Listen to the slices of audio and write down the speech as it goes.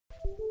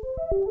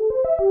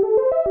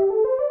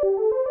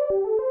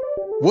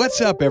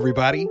What's up,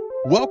 everybody?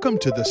 Welcome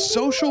to the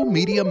Social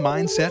Media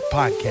Mindset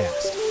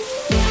Podcast.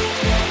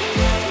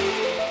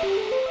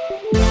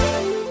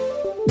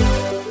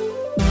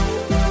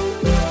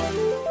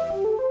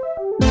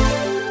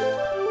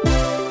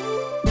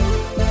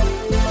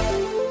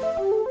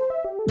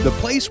 The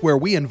place where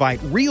we invite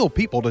real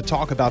people to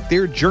talk about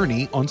their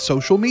journey on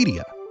social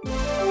media.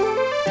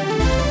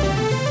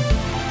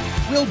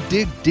 We'll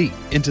dig deep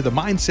into the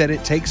mindset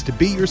it takes to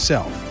be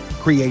yourself,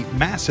 create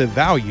massive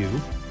value,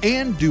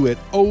 and do it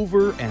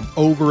over and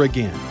over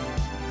again.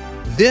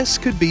 This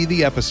could be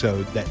the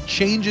episode that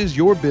changes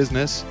your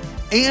business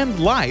and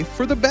life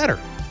for the better.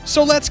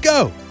 So let's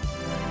go.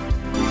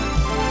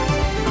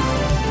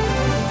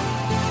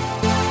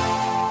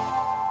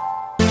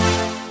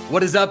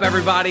 What is up,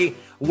 everybody?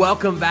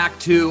 Welcome back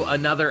to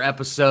another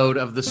episode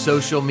of the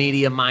Social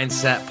Media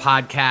Mindset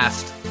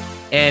Podcast.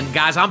 And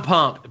guys, I'm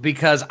pumped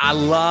because I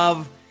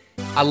love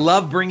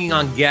bringing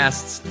on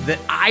guests that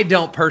I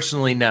don't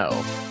personally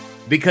know,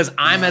 because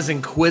I'm as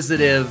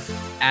inquisitive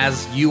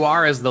as you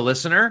are as the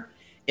listener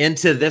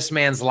into this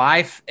man's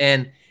life.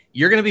 And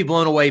you're going to be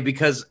blown away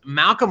because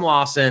Malcolm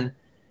Lawson,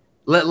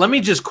 let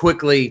me just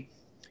quickly,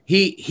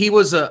 he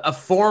was a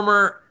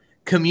former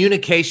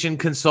communication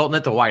consultant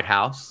at the White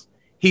House.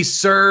 He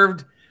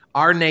served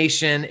our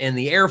nation in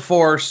the Air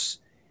Force.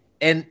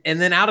 And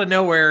then out of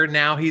nowhere,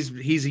 now he's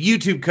a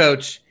YouTube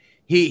coach.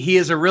 He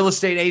is a real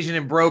estate agent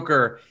and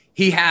broker.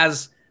 He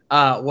has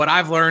what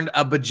I've learned,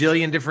 a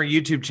bajillion different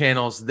YouTube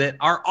channels that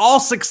are all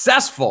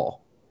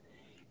successful.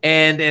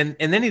 And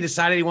then he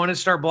decided he wanted to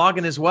start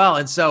blogging as well.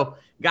 And so,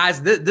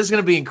 guys, this is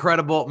going to be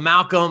incredible.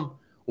 Malcolm,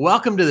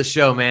 welcome to the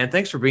show, man.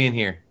 Thanks for being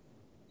here.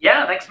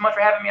 Yeah, thanks so much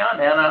for having me on,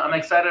 man. I'm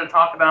excited to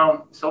talk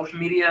about social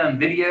media and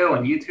video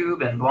and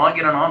YouTube and blogging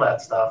and all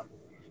that stuff.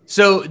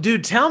 So,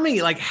 dude, tell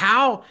me, like,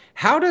 how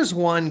does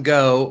one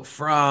go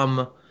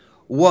from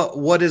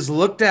what is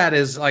looked at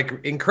as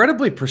like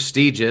incredibly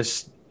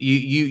prestigious?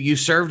 You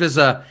served as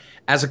a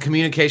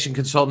communication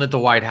consultant at the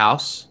White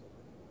House.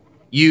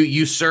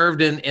 You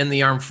served in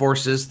the armed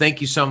forces.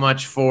 Thank you so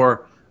much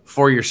for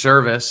your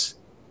service.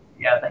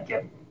 Yeah, thank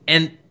you.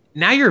 And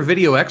now you're a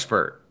video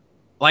expert.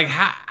 Like,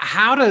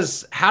 how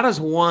does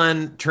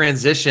one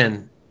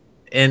transition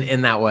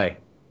in that way?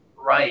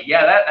 Right.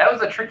 Yeah, that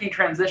was a tricky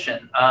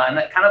transition, and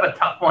that kind of a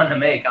tough one to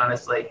make,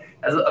 honestly,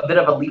 as a bit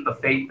of a leap of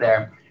faith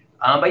there.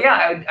 But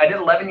yeah, I did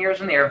 11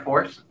 years in the Air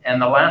Force,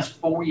 and the last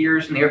 4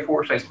 years in the Air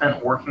Force I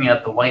spent working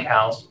at the White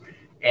House.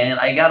 And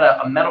I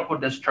got a medical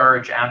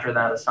discharge after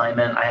that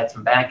assignment. I had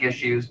some back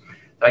issues,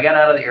 so I got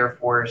out of the Air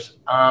Force.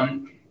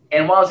 And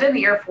while I was in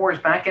the Air Force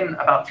back in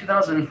about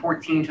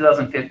 2014,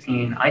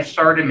 2015, I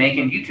started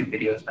making YouTube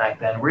videos back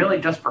then, really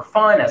just for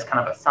fun, as kind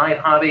of a side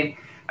hobby.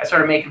 I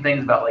started making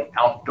things about like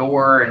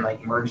outdoor and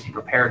like emergency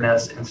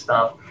preparedness and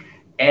stuff.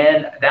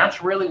 And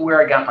that's really where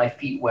I got my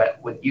feet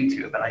wet with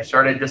YouTube. And I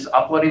started just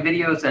uploading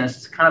videos, and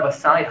it's kind of a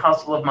side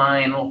hustle of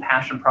mine, a little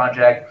passion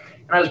project.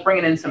 And I was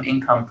bringing in some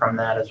income from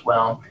that as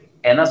well.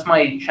 And that's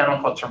my channel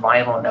called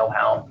Survival and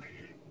Know-How.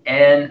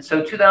 And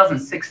so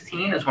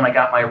 2016 is when I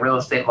got my real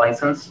estate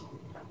license.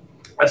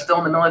 I was still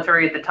in the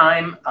military at the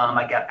time.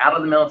 I got out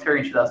of the military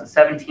in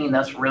 2017.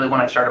 That's really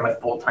when I started my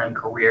full-time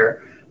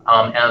career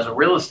as a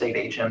real estate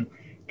agent.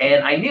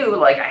 And I knew,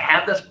 like, I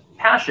had this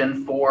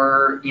passion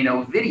for,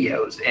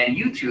 videos and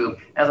YouTube.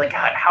 And I was like,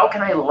 God, how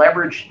can I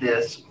leverage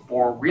this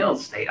for real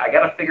estate? I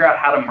got to figure out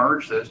how to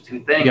merge those two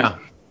things. Yeah.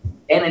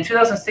 And in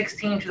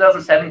 2016,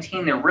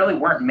 2017, there really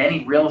weren't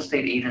many real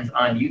estate agents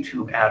on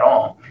YouTube at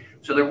all.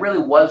 So there really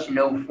was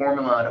no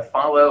formula to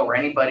follow or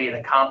anybody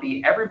to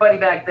copy. Everybody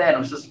back then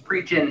was just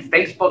preaching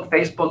Facebook,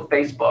 Facebook,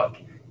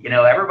 Facebook.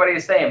 Everybody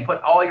is saying,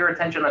 put all your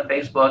attention on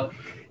Facebook.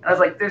 And I was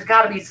like, there's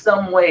got to be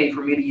some way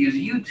for me to use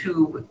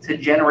YouTube to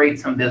generate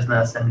some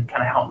business and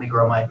kind of help me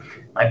grow my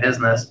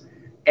business.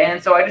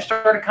 And so I just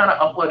started kind of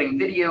uploading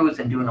videos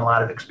and doing a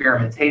lot of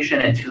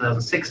experimentation in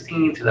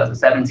 2016,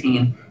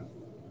 2017.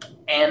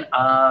 And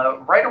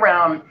right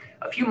around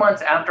a few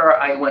months after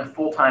I went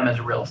full-time as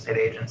a real estate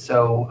agent,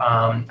 so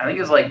I think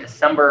it was like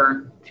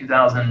December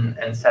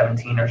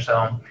 2017 or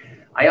so,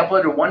 I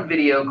uploaded one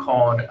video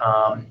called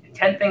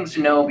 10 Things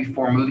to Know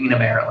Before Moving to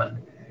Maryland.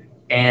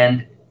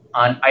 And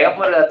I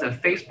uploaded that to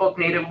Facebook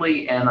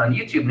natively and on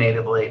YouTube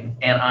natively.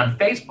 And on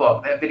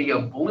Facebook, that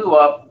video blew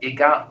up. It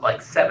got like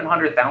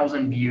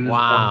 700,000 views.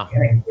 Wow.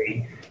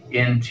 Organically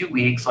in 2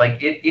 weeks. Like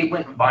it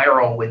went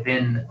viral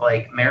within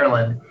like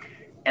Maryland.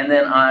 And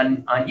then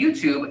on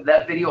YouTube,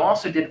 that video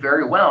also did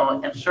very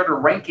well and started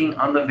ranking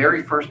on the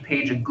very first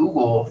page of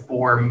Google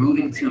for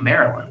moving to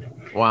Maryland.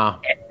 Wow.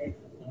 And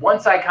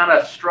once I kind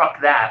of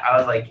struck that, I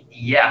was like,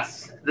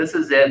 yes, this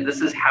is it. This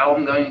is how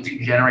I'm going to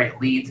generate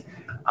leads.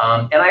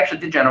 And I actually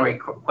did generate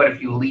quite a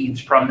few leads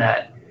from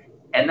that.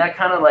 And that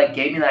kind of like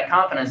gave me that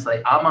confidence,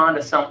 like I'm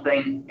onto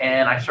something.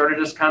 And I started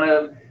just kind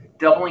of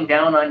doubling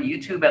down on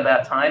YouTube at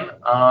that time,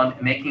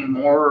 making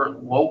more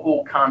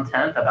local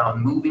content about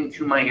moving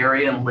to my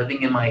area and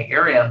living in my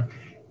area.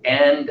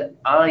 And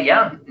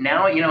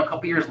now, a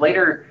couple years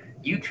later,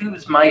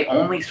 YouTube's my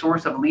only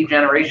source of lead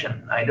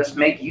generation. I just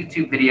make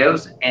YouTube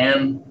videos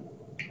and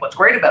what's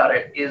great about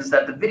it is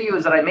that the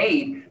videos that I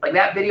made, like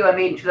that video I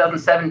made in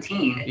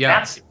 2017,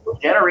 that's still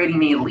generating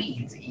me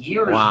leads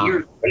years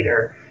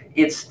later.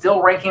 It's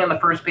still ranking on the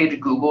first page of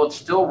Google. It's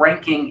still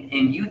ranking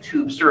in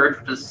YouTube search,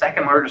 which is the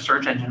second largest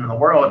search engine in the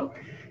world.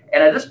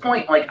 And at this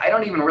point, like, I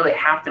don't even really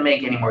have to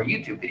make any more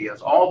YouTube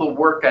videos. All the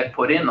work I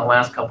put in the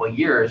last couple of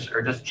years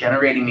are just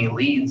generating me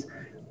leads.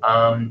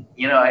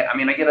 You know, I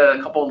mean, I get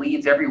a couple of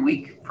leads every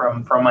week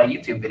from my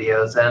YouTube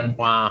videos, and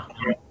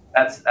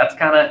that's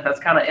kind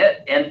of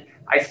it. And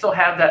I still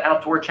have that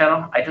outdoor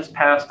channel. I just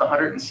passed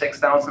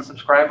 106,000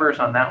 subscribers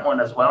on that one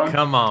as well.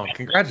 Come on,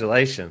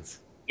 congratulations.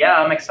 Yeah,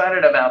 I'm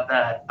excited about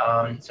that.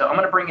 So I'm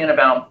going to bring in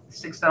about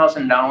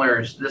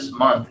 $6,000 this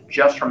month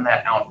just from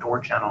that outdoor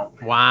channel.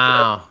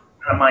 Wow.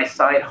 So, my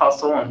side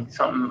hustle and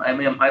something, I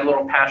mean, my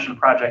little passion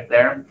project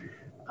there.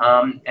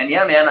 And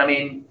yeah, man, I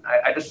mean,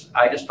 I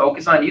just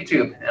focus on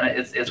YouTube, and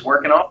it's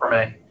working out for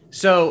me.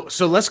 So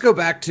let's go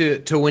back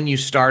to when you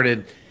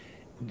started.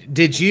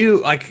 Did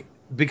you, like,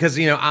 because,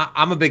 you know,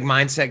 I'm a big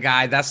mindset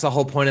guy. That's the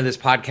whole point of this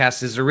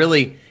podcast, is to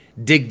really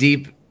dig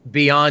deep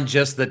beyond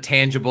just the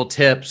tangible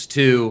tips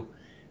to,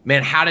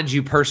 man, how did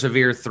you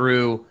persevere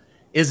through?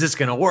 Is this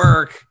going to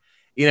work?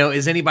 You know,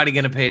 is anybody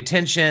going to pay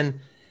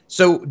attention?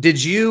 So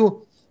did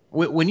you,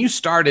 when you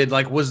started,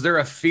 like, was there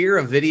a fear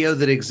of video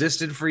that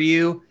existed for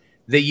you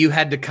that you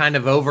had to kind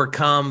of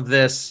overcome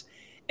this?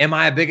 Am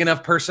I a big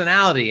enough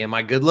personality? Am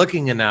I good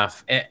looking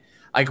enough?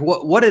 Like,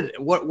 what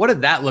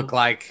did that look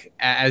like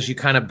as you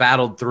kind of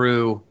battled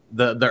through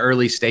the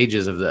early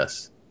stages of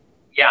this?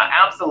 Yeah,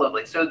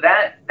 absolutely. So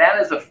that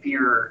is a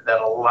fear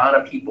that a lot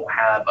of people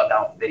have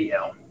about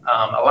video.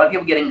 A lot of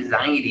people get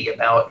anxiety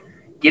about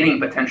getting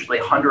potentially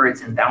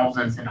hundreds and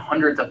thousands and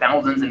hundreds of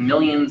thousands and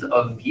millions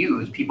of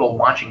views, people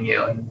watching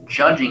you and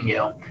judging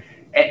you.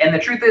 And the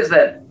truth is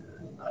that,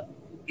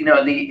 you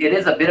know, it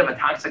is a bit of a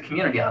toxic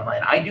community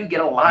online. I do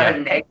get a lot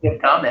of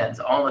negative comments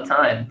all the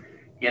time.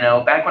 You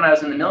know, back when I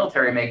was in the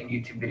military making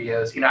YouTube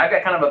videos, you know, I've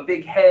got kind of a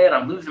big head,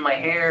 I'm losing my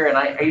hair, and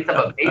I used to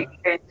have a baby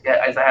face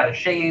as I had a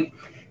shave.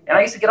 And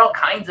I used to get all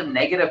kinds of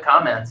negative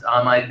comments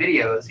on my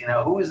videos. You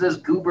know, who is this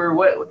goober?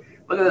 Look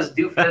at this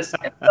doofus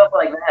and stuff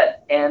like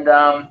that. And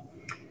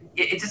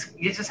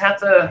you just have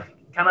to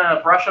kind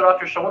of brush it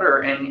off your shoulder,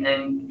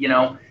 and you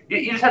know,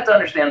 you just have to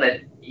understand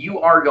that you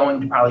are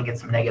going to probably get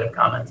some negative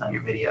comments on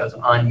your videos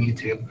on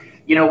YouTube.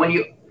 You know,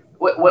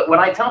 when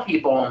I tell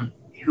people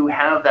who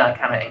have that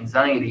kind of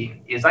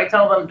anxiety, is I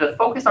tell them to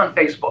focus on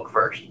Facebook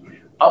first.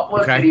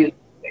 Upload videos to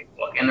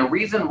Facebook. And the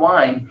reason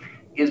why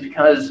is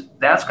because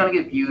that's going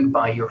to get viewed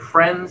by your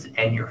friends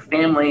and your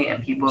family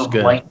and people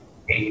who like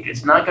the page.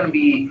 It's not going to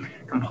be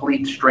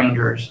complete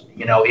strangers.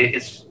 You know,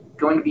 it's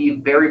going to be a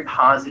very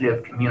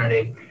positive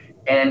community.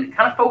 And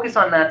kind of focus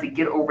on that to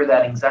get over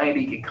that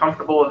anxiety, get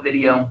comfortable with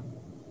video.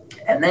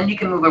 And then you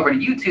can move over to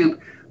YouTube,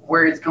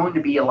 where it's going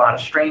to be a lot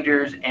of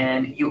strangers,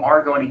 and you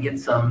are going to get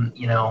some,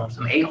 you know,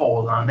 some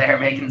a-holes on there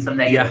making some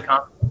negative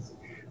comments.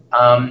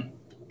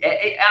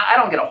 I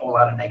don't get a whole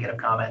lot of negative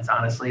comments,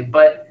 honestly,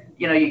 but,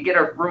 you know, you get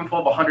a room full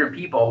of 100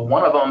 people,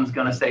 one of them is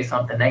going to say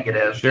something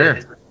negative. Sure.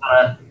 It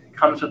kind of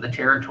comes with the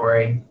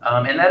territory.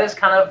 And that is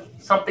kind of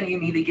something you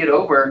need to get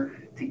over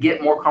to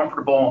get more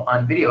comfortable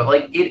on video.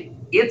 Like,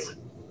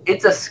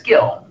 it's a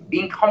skill.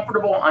 Being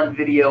comfortable on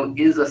video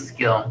is a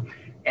skill.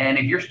 And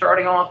if you're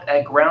starting off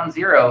at ground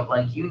zero,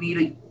 like, you need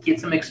to get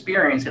some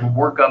experience and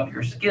work up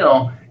your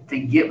skill to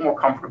get more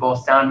comfortable,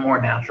 sound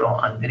more natural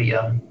on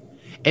video.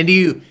 And do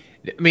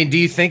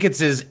you think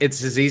it's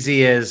as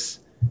easy as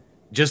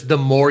just the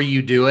more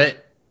you do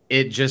it,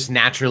 it just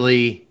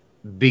naturally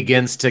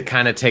begins to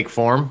kind of take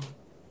form?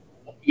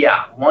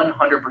 Yeah,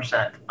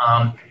 100%.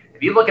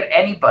 If you look at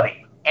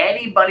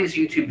anybody's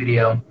YouTube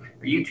video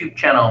or YouTube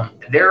channel,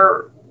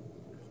 their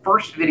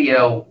first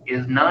video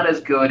is not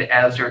as good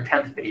as their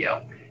 10th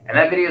video. And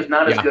that video is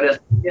not as good as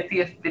their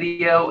 50th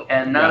video,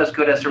 and not as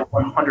good as their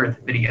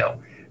 100th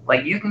video.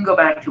 Like, you can go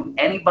back to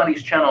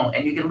anybody's channel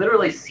and you can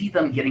literally see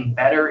them getting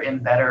better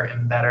and better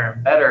and better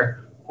and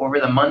better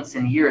over the months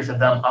and years of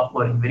them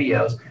uploading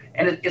videos.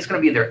 And it's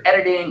going to be their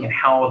editing and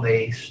how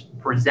they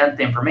present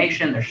the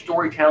information, their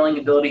storytelling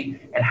ability,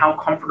 and how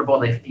comfortable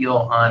they feel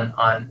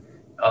on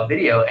a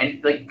video.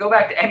 And, like, go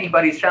back to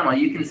anybody's channel,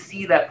 you can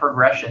see that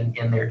progression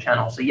in their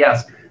channel. So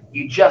yes,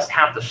 you just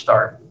have to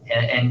start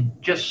and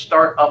just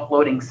start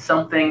uploading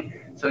something,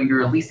 so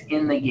you're at least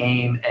in the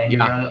game, and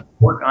you're going to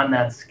work on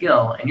that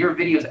skill, and your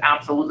videos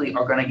absolutely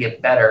are going to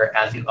get better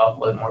as you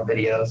upload more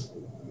videos.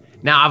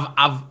 Now,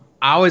 I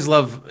always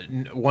love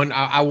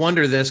I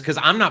wonder this, because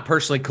I'm not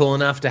personally cool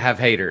enough to have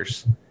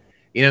haters,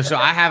 you know, so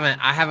I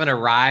haven't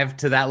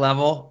arrived to that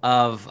level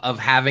of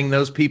having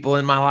those people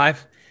in my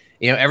life.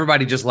 You know,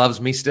 everybody just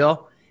loves me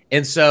still.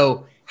 And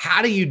so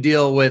how do you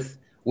deal with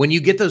when you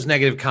get those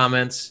negative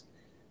comments?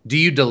 Do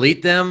you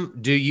delete them?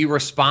 Do you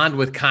respond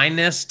with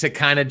kindness to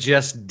kind of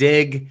just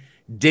dig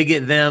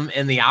at them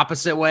in the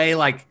opposite way?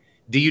 Like,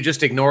 do you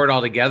just ignore it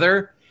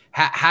altogether?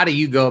 How do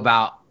you go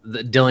about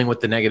dealing with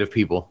the negative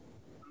people?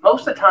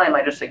 Most of the time,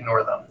 I just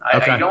ignore them.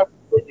 Okay. I don't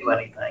really do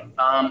anything.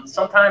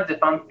 Sometimes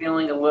if I'm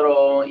feeling a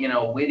little,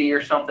 witty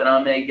or something,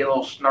 I may get a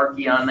little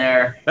snarky on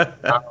there.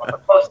 But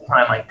most of the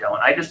time, I don't.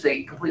 I just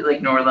completely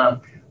ignore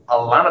them. A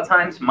lot of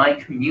times, my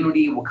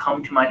community will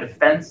come to my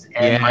defense,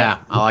 and I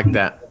like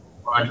that.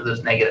 Respond to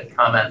those negative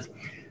comments.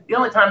 The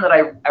only time that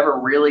I ever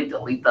really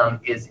delete them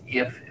is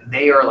if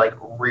they are like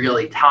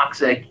really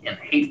toxic and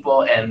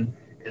hateful, and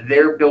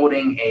they're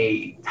building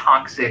a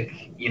toxic,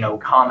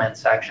 comment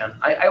section.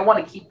 I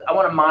want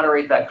to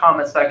moderate that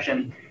comment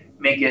section,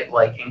 make it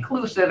like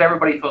inclusive.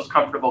 Everybody feels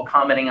comfortable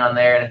commenting on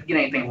there. And if you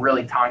get anything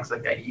really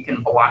toxic, you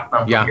can block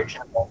them from your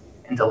channel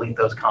and delete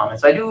those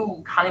comments. I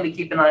do kind of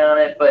keep an eye on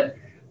it, but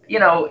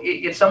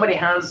if somebody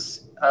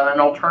has an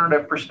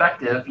alternative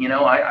perspective,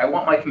 I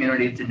want my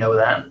community to know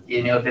that,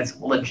 if it's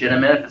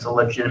legitimate, if it's a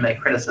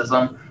legitimate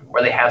criticism,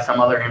 or they have some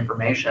other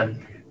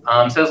information.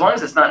 So as long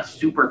as it's not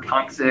super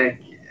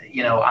toxic,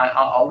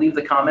 I'll leave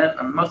the comment,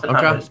 and most of the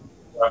time.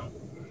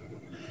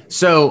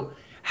 So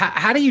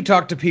how do you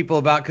talk to people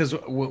about, because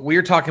we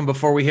were talking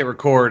before we hit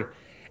record,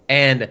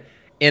 and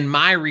in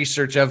my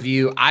research of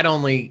you, I'd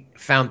only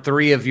found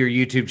 3 of your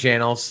YouTube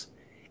channels,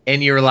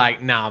 and you were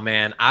like, "No,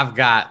 man, I've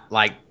got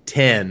like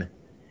 10."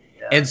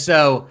 Yeah. And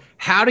so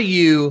how do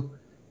you,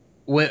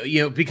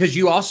 because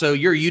you're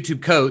a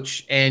YouTube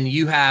coach, and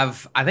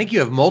I think you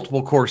have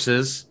multiple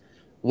courses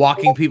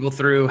walking people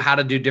through how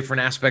to do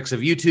different aspects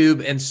of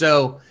YouTube. And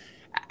so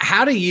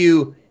how do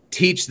you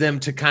teach them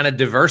to kind of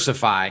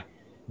diversify?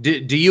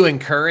 Do you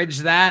encourage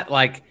that?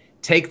 Like,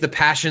 take the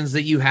passions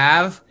that you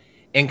have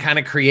and kind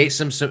of create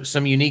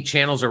some unique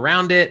channels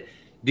around it?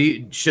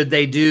 Should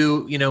they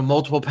do,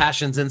 multiple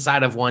passions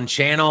inside of one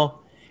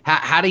channel?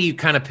 How do you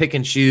kind of pick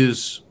and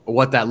choose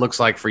what that looks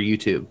like for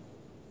YouTube?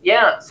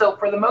 Yeah, so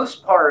for the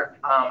most part,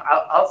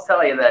 I'll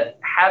tell you that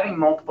having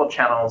multiple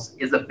channels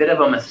is a bit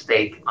of a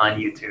mistake on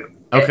YouTube.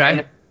 Okay.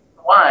 And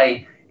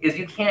why is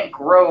you can't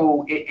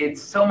grow.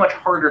 It's so much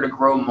harder to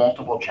grow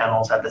multiple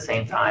channels at the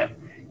same time.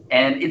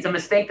 And it's a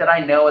mistake that I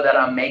know that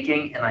I'm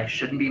making, and I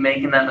shouldn't be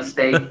making that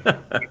mistake.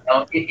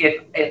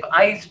 If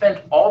I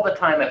spent all the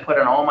time I put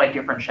on all my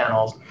different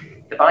channels,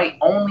 if I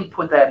only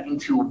put that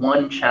into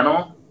one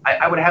channel,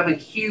 I would have a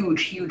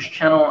huge, huge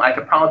channel. I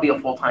could probably be a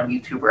full-time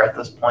YouTuber at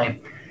this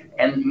point.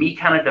 And me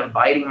kind of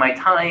dividing my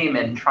time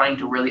and trying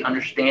to really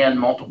understand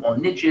multiple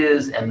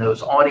niches and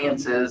those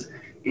audiences,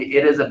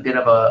 it is a bit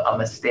of a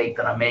mistake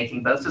that I'm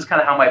making. But it's just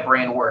kind of how my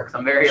brain works.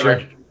 I'm very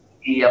electric.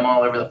 I'm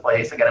all over the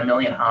place. I got a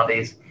million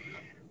hobbies.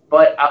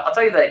 But I'll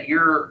tell you that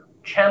your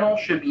channel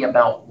should be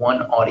about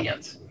one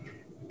audience.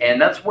 And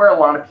that's where a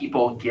lot of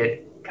people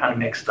get kind of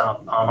mixed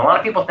up. A lot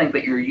of people think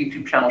that your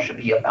YouTube channel should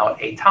be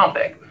about a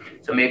topic.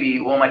 So maybe,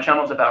 my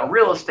channel is about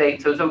real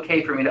estate, so it's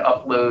okay for me to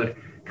upload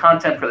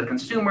content for the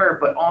consumer,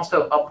 but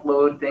also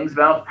upload things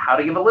about how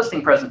to give a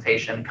listing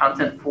presentation,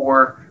 content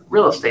for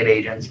real estate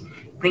agents,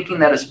 thinking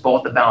that it's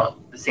both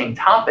about the same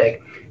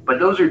topic, but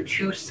those are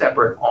 2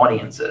 separate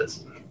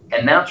audiences.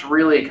 And that's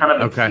really kind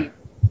of a key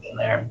in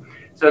there.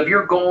 So if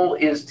your goal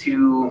is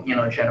to,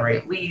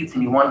 generate leads,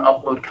 and you want to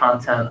upload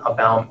content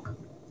about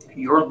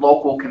your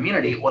local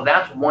community, well,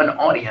 that's one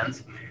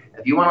audience.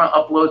 If you want to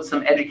upload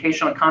some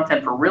educational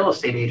content for real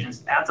estate agents,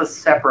 that's a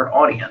separate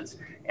audience.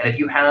 And if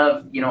you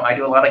have, I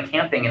do a lot of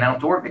camping and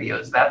outdoor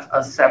videos, that's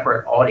a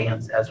separate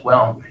audience as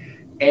well.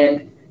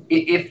 And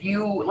if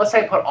let's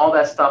say I put all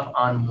that stuff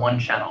on one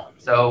channel.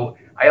 So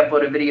I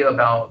upload a video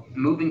about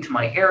moving to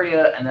my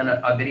area, and then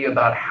a video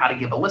about how to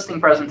give a listing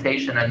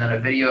presentation, and then a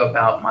video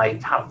about my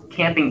top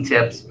camping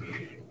tips.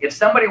 If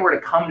somebody were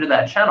to come to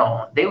that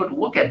channel, they would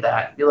look at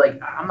that and be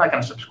like, I'm not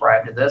going to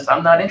subscribe to this.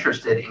 I'm not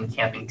interested in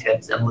camping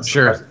tips and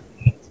listing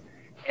presentations.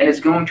 And it's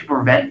going to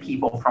prevent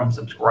people from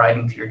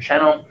subscribing to your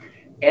channel.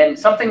 And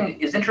something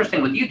is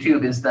interesting with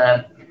YouTube is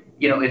that,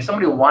 if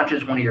somebody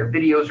watches one of your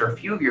videos or a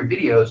few of your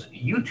videos,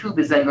 YouTube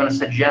is then going to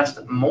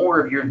suggest more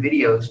of your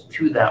videos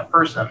to that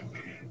person.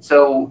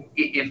 So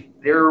if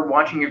they're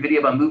watching your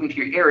video about moving to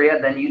your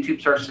area, then YouTube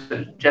starts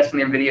suggesting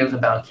their videos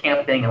about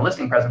camping and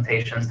listing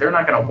presentations. They're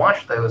not going to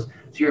watch those,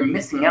 so you're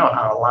missing out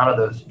on a lot of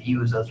those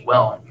views as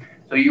well.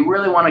 So you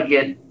really want to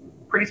get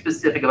pretty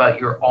specific about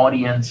your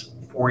audience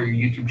for your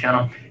YouTube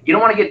channel. You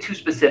don't want to get too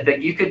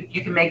specific. You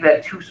can make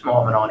that too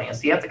small of an audience.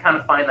 So you have to kind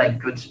of find that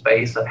good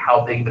space of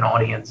how big of an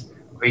audience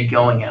are you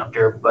going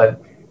after.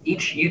 But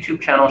each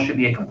YouTube channel should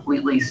be a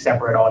completely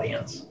separate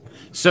audience.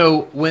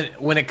 So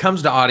when it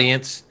comes to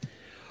audience,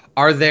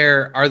 are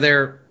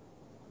there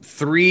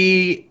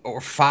 3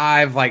 or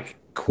 5 like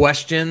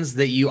questions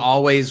that you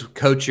always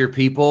coach your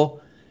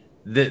people?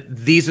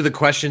 These are the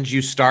questions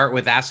you start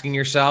with asking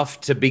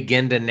yourself to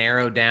begin to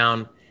narrow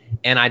down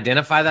and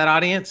identify that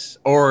audience,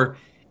 or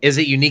is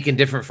it unique and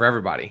different for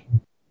everybody?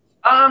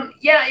 I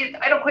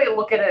don't quite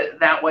look at it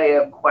that way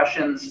of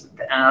questions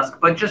to ask,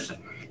 but just,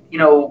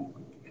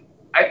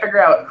 I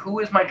figure out who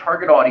is my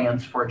target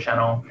audience for a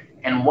channel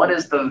and what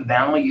is the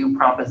value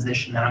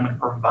proposition that I'm going to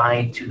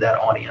provide to that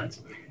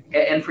audience.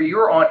 And for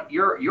your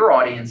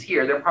audience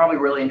here, they're probably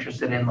really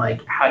interested in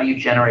like, how do you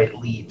generate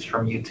leads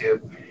from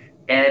YouTube?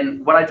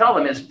 And what I tell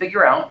them is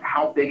figure out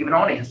how big of an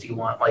audience do you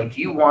want? Like, do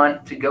you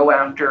want to go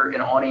after an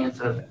audience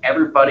of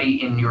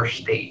everybody in your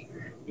state?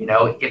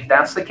 If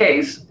that's the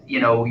case,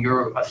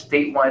 you're a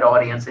statewide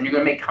audience and you're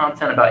going to make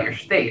content about your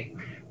state.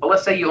 But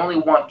let's say you only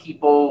want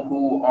people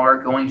who are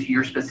going to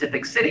your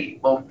specific city.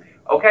 Well,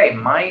 okay,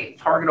 my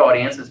target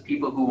audience is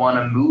people who want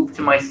to move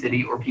to my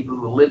city or people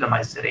who live in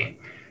my city,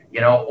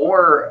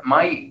 or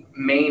my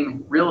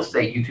main real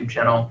estate YouTube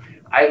channel.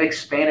 I've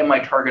expanded my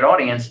target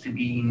audience to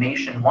be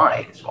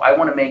nationwide. So I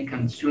want to make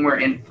consumer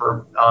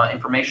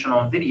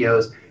informational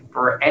videos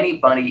for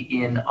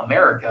anybody in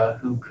America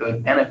who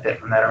could benefit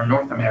from that, or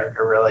North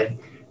America, really.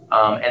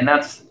 And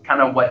that's kind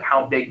of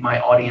how big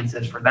my audience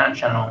is for that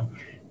channel.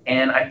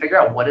 And I figure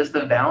out what is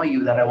the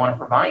value that I want to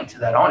provide to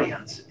that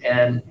audience.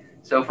 And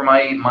so for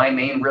my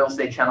main real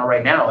estate channel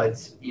right now,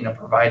 it's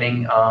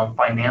providing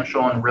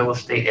financial and real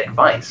estate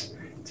advice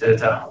to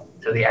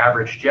the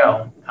average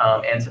Joe.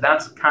 And so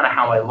that's kind of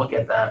how I look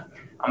at that.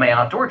 On my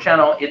outdoor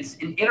channel, it's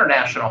an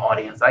international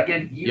audience. I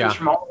get viewers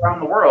from all around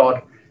the world.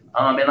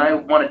 And I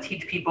want to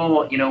teach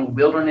people,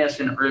 wilderness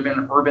and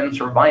urban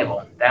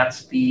survival.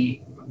 That's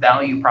the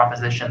value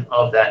proposition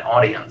of that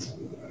audience.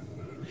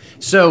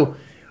 So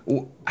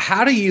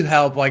how do you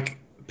help, like,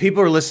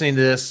 people are listening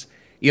to this,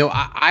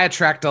 I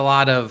attract a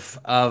lot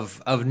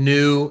of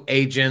new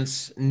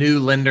agents, new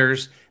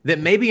lenders that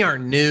maybe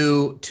aren't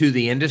new to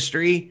the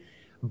industry,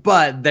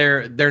 but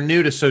they're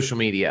new to social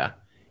media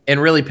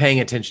and really paying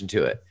attention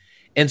to it.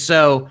 And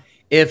so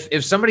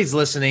if somebody's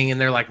listening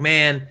and they're like,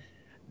 man,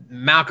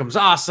 Malcolm's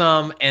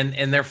awesome,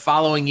 and they're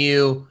following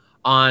you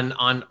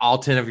on all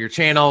 10 of your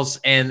channels,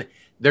 and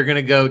they're going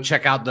to go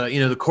check out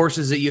the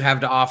courses that you have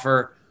to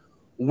offer,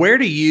 where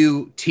do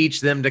you teach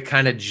them to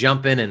kind of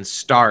jump in and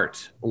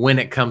start when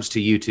it comes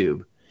to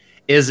YouTube?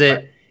 Is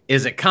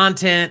it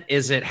content?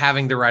 Is it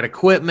having the right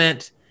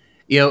equipment?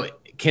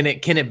 Can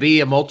it be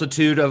a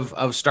multitude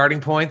of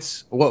starting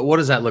points? What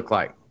does that look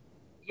like?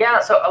 Yeah,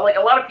 so like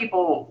a lot of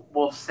people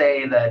will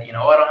say that, I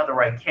don't have the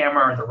right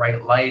camera or the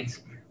right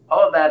lights.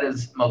 All of that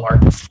is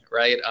malarkey,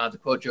 right? To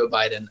quote Joe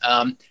Biden,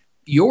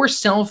 your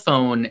cell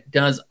phone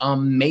does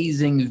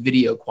amazing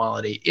video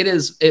quality.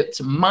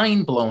 It's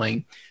mind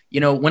blowing.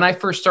 When I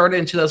first started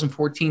in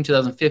 2014,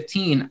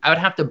 2015, I would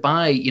have to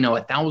buy,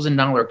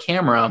 $1,000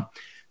 camera.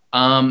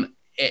 And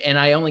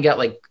I only got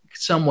like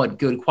somewhat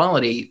good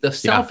quality. The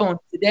cell phones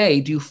today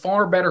do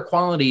far better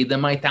quality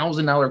than my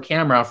 $1,000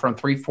 camera from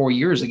 3-4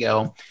 years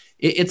ago.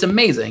 It's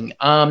amazing.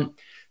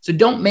 So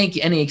don't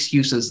make any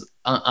excuses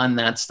on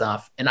that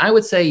stuff. And I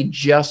would say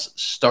just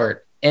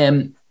start.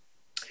 And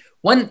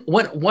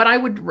what I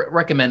would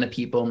recommend to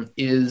people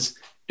is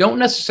don't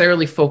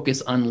necessarily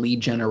focus on lead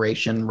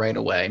generation right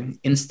away.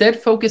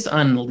 Instead, focus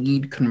on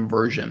lead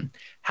conversion.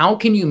 How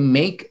can you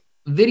make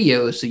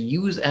videos to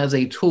use as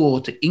a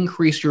tool to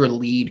increase your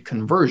lead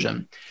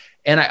conversion?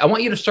 And I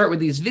want you to start with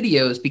these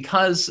videos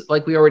because,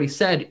 like we already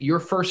said, your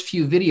first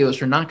few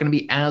videos are not going to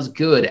be as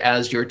good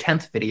as your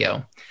 10th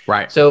video.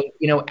 Right. So,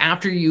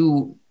 after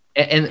you,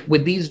 and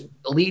with these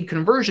lead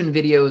conversion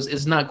videos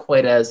is not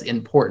quite as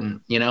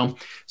important,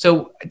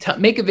 So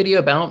make a video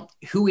about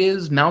who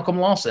is Malcolm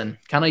Lawson,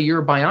 kind of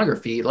your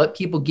biography. Let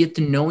people get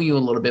to know you a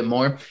little bit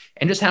more,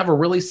 and just have a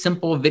really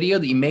simple video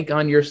that you make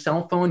on your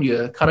cell phone.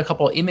 You cut a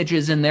couple of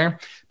images in there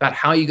about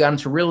how you got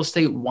into real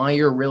estate, why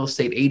you're a real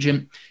estate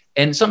agent.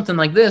 And something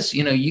like this,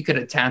 you could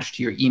attach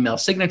to your email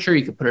signature.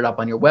 You could put it up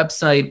on your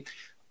website.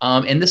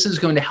 And this is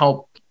going to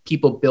help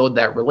people build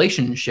that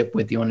relationship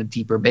with you on a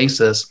deeper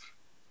basis.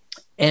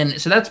 And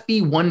so that's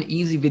be one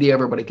easy video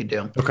everybody could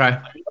do. Okay.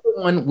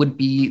 Another one would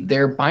be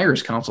their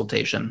buyer's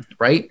consultation,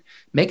 right?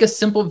 Make a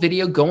simple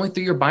video going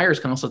through your buyer's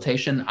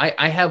consultation.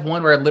 I have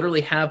one where I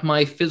literally have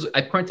I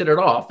printed it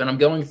off and I'm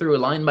going through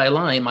line by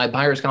line, my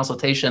buyer's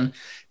consultation,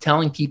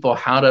 telling people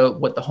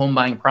what the home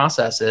buying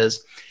process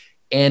is.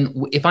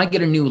 And if I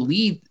get a new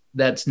lead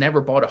that's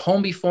never bought a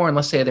home before, and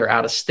let's say they're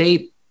out of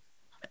state,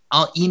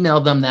 I'll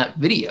email them that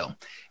video.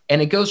 And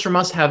it goes from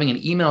us having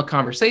an email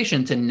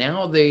conversation to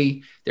now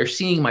they're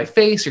seeing my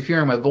face or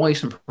hearing my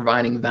voice and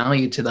providing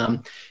value to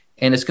them.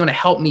 And it's going to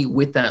help me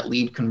with that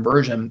lead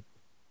conversion.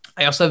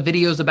 I also have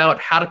videos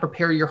about how to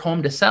prepare your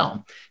home to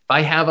sell. If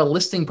I have a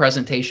listing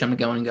presentation I'm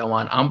going to go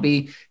on, I'll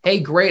be, hey,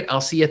 great, I'll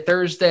see you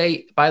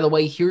Thursday. By the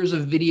way, here's a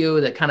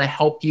video that kind of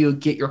helped you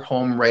get your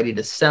home ready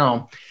to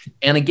sell.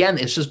 And again,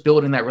 it's just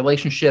building that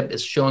relationship.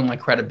 It's showing my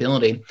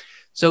credibility.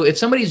 So if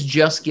somebody's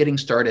just getting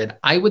started,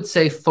 I would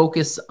say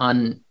focus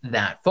on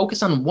that.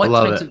 Focus on what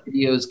types of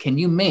videos can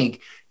you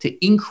make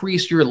to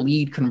increase your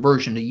lead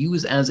conversion, to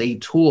use as a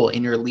tool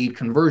in your lead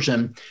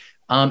conversion.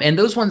 And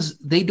those ones,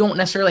 they don't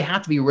necessarily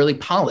have to be really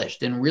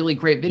polished and really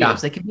great videos. Yeah.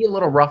 They can be a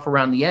little rough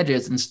around the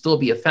edges and still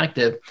be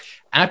effective.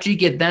 After you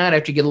get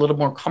a little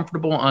more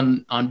comfortable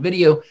on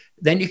video,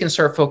 then you can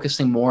start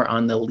focusing more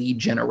on the lead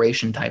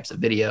generation types of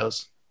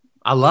videos.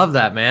 I love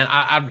that, man.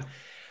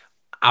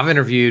 I've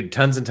interviewed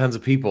tons and tons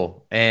of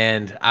people,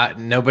 and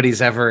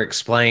nobody's ever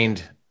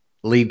explained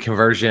lead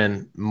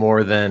conversion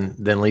more than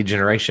lead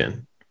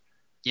generation.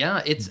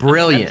 Yeah, it's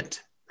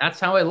brilliant. That's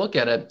how I look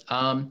at it.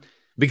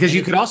 Because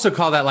you could also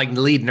call that like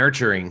lead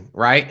nurturing,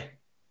 right?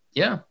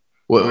 Yeah.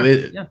 Well,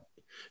 Yeah.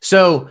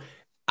 So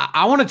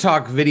I want to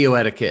talk video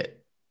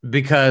etiquette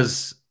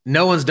because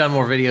no one's done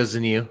more videos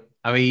than you.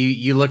 I mean,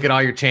 you look at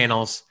all your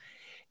channels,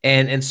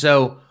 and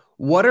so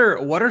what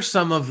are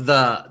some of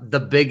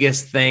the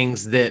biggest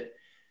things that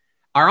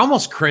are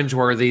almost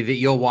cringeworthy that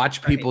you'll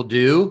watch people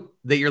do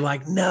that you're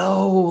like,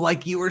 no,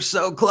 like you were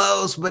so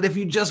close, but if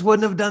you just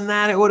wouldn't have done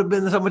that, it would have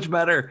been so much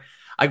better.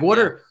 Like what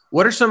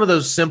are some of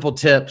those simple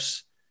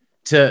tips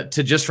to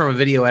just from a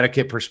video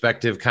etiquette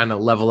perspective kind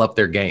of level up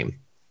their game?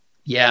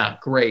 Yeah,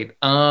 great.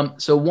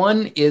 So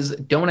one is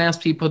don't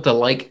ask people to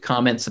like,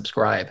 comment,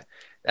 subscribe.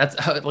 That's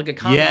like a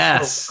common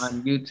trope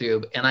on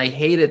YouTube, and I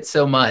hate it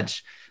so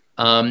much.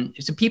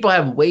 So people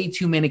have way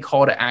too many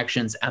call to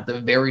actions at the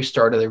very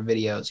start of their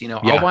videos. You know,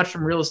 I'll watch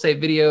some real estate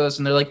videos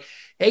and they're like,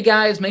 hey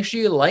guys, make sure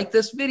you like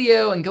this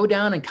video and go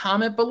down and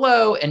comment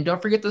below, and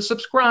don't forget to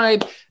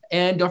subscribe,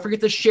 and don't forget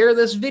to share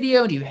this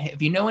video. And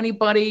if you know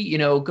anybody, you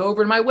know, go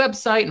over to my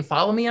website and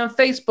follow me on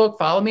Facebook,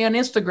 follow me on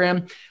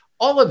Instagram.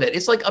 All of it.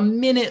 It's like a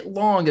minute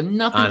long of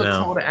nothing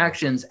but call to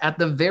actions at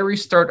the very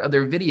start of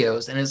their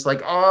videos. And it's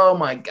like, oh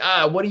my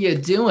God, what are you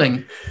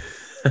doing?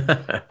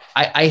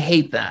 I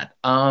hate that.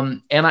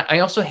 And I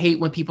also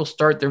hate when people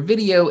start their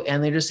video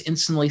and they're just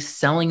instantly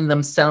selling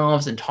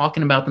themselves and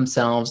talking about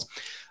themselves.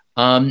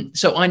 So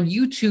on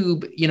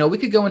YouTube, you know, we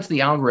could go into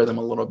the algorithm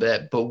a little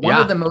bit, but one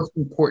of the most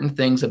important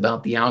things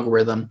about the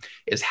algorithm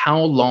is how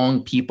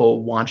long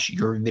people watch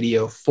your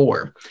video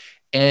for.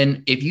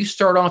 And if you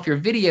start off your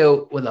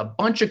video with a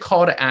bunch of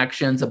call to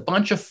actions, a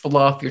bunch of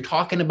fluff, you're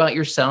talking about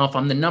yourself,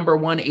 I'm the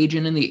 #1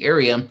 agent in the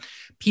area,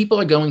 people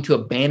are going to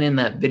abandon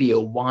that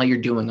video while you're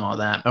doing all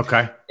that.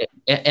 Okay.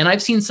 And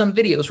I've seen some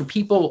videos where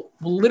people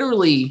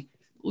literally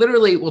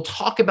will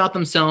talk about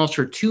themselves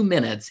for 2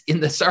 minutes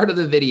in the start of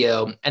the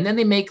video, and then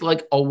they make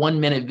like a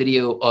 1-minute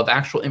video of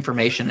actual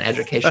information and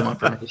educational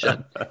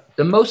information.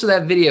 The most of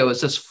that video is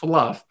just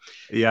fluff.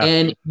 Yeah.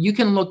 And you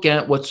can look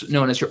at what's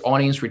known as your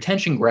audience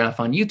retention graph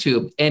on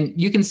YouTube, and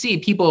you can see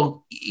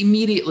people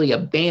immediately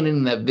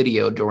abandoning that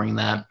video during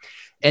that.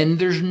 And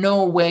there's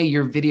no way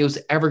your video is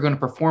ever going to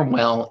perform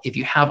well if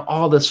you have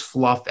all this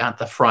fluff at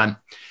the front.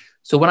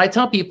 So what I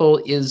tell people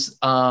is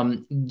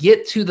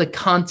get to the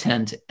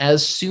content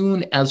as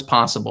soon as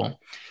possible.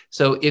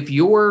 So if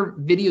your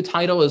video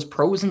title is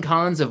pros and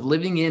cons of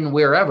living in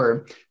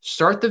wherever,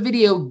 start the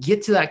video,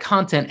 get to that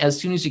content as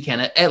soon as you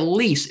can, at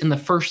least in the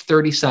first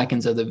 30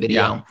 seconds of the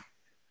video. Yeah.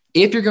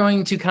 If you're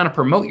going to kind of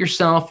promote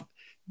yourself,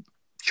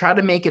 try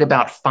to make it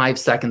about 5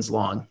 seconds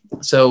long.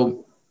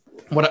 So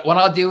what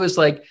I'll do is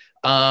like,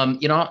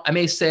 you know, I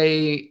may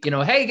say, you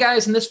know, hey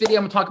guys, in this video,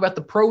 I'm gonna talk about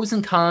the pros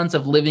and cons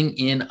of living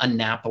in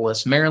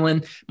Annapolis,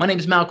 Maryland. My name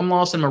is Malcolm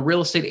Lawson. I'm a real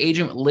estate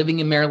agent at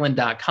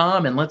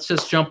livinginmaryland.com, and let's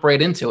just jump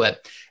right into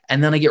it.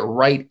 And then I get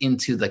right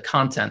into the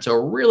content. So a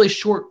really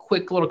short,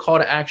 quick little call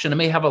to action. I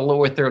may have a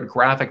lower third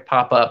graphic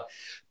pop up,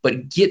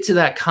 but get to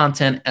that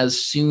content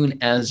as soon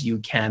as you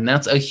can.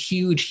 That's a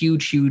huge,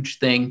 huge, huge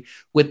thing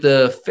with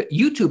the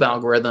YouTube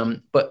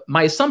algorithm. But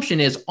my assumption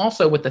is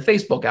also with the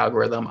Facebook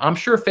algorithm. I'm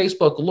sure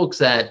Facebook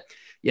looks at,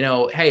 you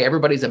know, hey,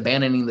 everybody's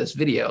abandoning this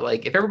video.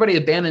 Like if everybody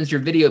abandons your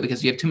video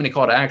because you have too many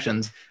call to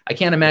actions, I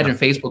can't imagine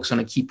Facebook's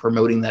going to keep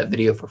promoting that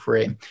video for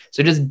free.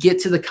 So just get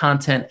to the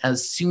content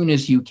as soon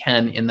as you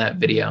can in that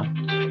video.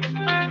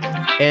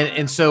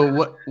 And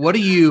so what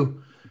do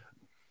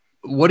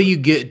you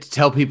get to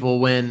tell people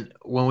when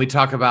we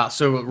talk about,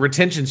 so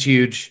retention's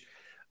huge,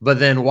 but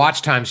then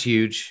watch time's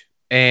huge,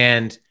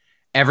 and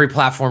every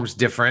platform's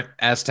different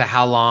as to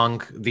how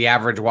long the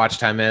average watch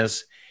time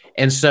is.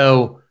 And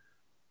so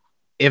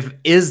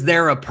is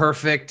there a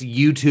perfect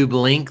YouTube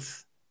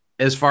length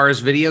as far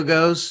as video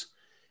goes,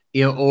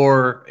 you know,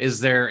 or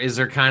is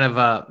there kind of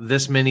a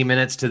this many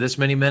minutes to this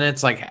many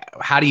minutes? Like,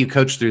 how do you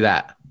coach through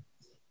that?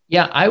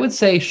 Yeah, I would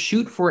say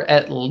shoot for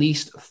at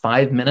least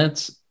 5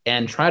 minutes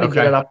and try to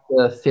get it up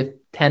to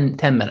 10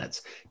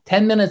 minutes.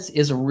 10 minutes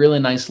is a really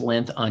nice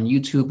length on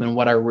YouTube and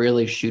what I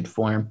really shoot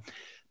for.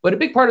 But a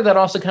big part of that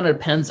also kind of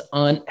depends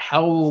on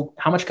how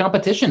much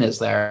competition is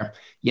there.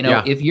 You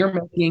know, if you're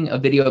making a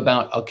video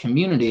about a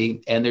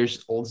community and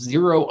there's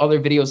 0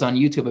 other videos on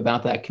YouTube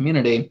about that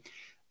community,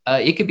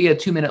 it could be a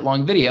 2-minute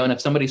long video. And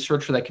if somebody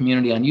searched for that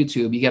community on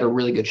YouTube, you get a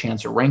really good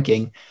chance of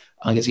ranking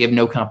because you have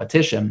no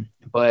competition.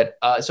 But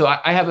so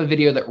I have a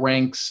video that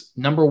ranks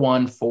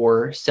 #1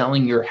 for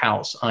selling your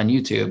house on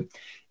YouTube.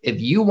 If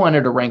you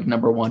wanted to rank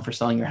 #1 for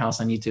selling your house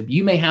on YouTube,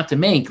 you may have to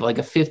make like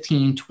a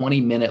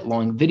 15-20 minute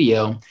long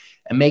video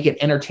and make it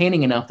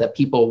entertaining enough that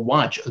people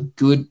watch a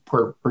good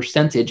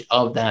percentage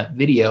of that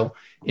video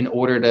in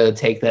order to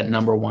take that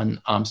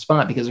 #1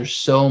 spot, because there's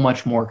so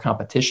much more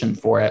competition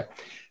for it.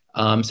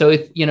 So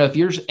if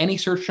there's any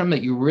search term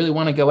that you really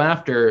want to go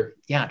after,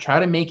 try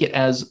to make it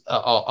as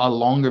a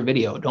longer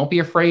video. Don't be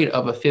afraid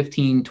of a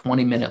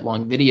 15-20 minute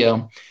long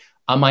video.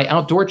 On my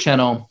outdoor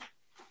channel,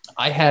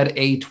 I had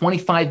a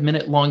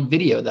 25-minute long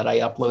video that I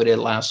uploaded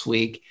last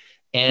week,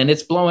 and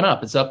it's blowing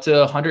up. It's up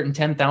to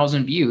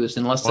 110,000 views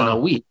in less than a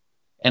week.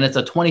 and it's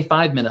a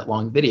 25-minute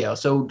long video.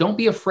 So don't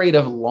be afraid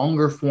of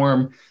longer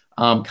form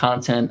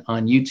content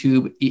on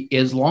YouTube.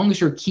 As long as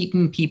you're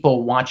keeping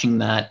people watching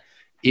that,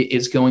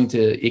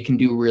 it can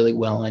do really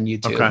well on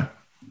YouTube. Okay,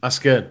 that's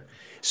good.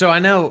 So I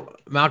know,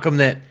 Malcolm,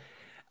 that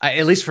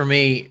at least for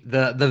me,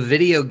 the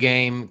video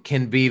game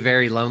can be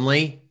very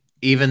lonely,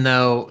 even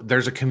though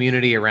there's a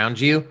community around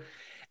you.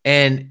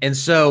 And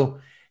so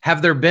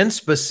have there been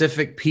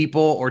specific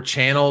people or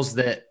channels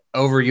that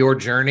over your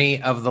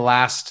journey of the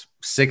last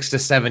 6 to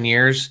 7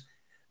 years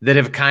that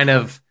have kind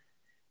of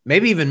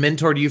maybe even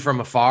mentored you from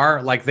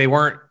afar? Like they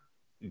weren't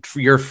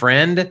your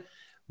friend,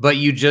 but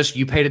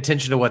you paid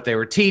attention to what they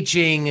were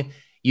teaching.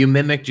 You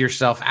mimicked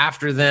yourself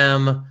after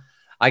them.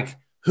 Like,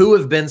 who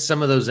have been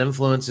some of those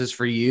influences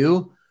for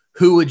you?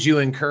 Who would you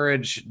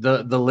encourage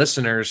the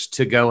listeners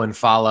to go and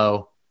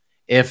follow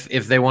if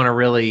they want to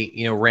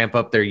really, ramp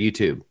up their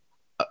YouTube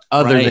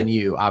other than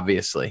you,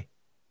 obviously?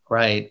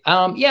 Right.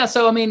 Yeah.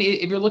 So, I mean,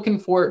 if you're looking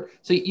so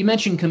you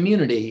mentioned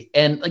community,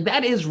 and like,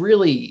 that is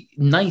really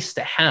nice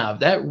to have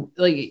that.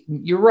 Like,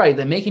 you're right,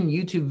 that making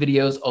YouTube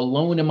videos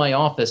alone in my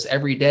office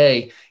every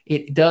day,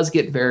 it does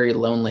get very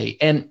lonely.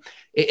 And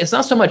it's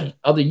not so much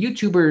other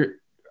YouTuber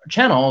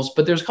channels,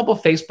 but there's a couple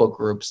of Facebook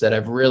groups that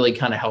have really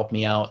kind of helped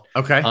me out.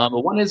 Okay.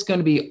 One is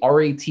going to be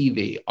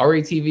RATV.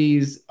 RATV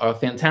is a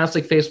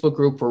fantastic Facebook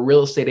group for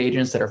real estate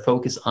agents that are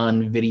focused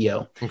on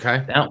video.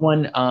 Okay. That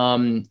one,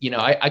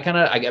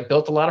 I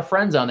built a lot of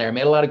friends on there,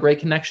 made a lot of great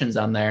connections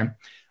on there.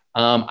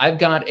 I've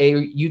got a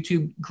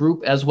YouTube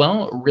group as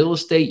well, Real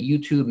Estate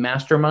YouTube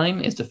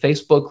Mastermind. It's a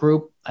Facebook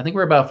group. I think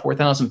we're about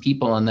 4,000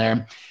 people in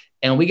there.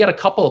 And we got a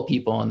couple of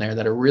people in there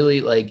that are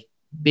really like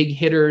big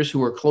hitters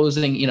who are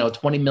closing,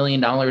 $20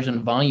 million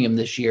in volume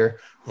this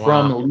year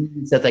from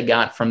leads that they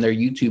got from their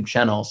YouTube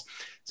channels.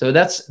 So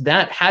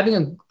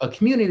having a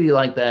community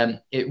like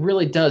that, it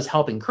really does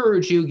help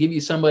encourage you, give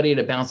you somebody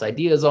to bounce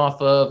ideas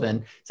off of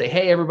and say,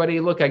 hey, everybody,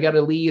 look, I got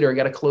a lead or I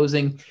got a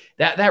closing.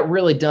 That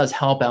really does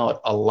help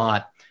out a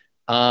lot.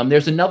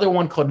 There's another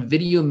one called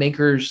Video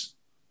Makers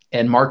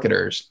and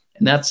Marketers,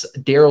 and that's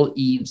Daryl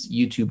Eves'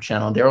 YouTube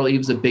channel. Daryl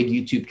Eves is a big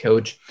YouTube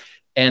coach.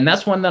 And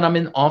that's one that I'm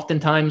in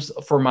oftentimes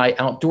for my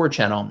outdoor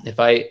channel. If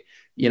I,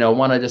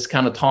 want to just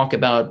kind of talk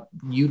about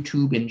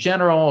YouTube in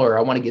general, or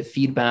I want to give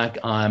feedback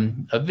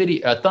on a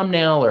video, a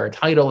thumbnail or a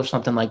title or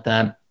something like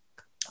that,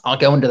 I'll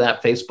go into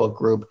that Facebook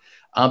group.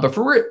 But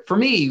for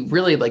me,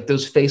 really, like,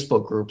 those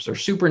Facebook groups are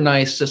super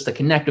nice just to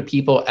connect with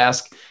people,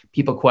 ask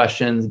people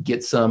questions,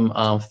 get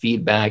some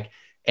feedback.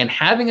 And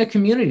having a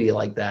community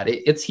like that,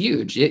 it's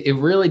huge. It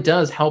really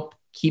does help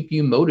keep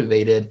you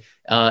motivated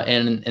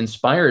and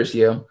inspires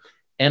you.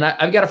 And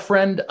I've got a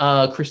friend,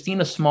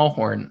 Christina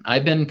Smallhorn.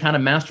 I've been kind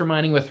of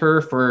masterminding with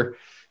her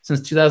since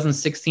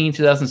 2016,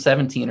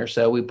 2017 or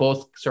so. We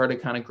both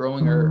started kind of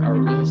growing our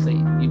real estate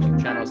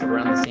YouTube channels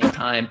around the same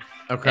time.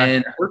 Okay.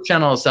 And her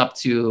channel is up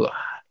to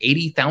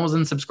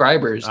 80,000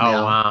 subscribers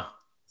now. Oh, wow.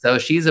 So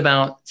she's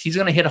going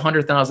to hit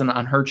 100,000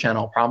 on her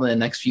channel probably in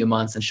the next few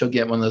months, and she'll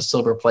get one of those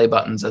silver play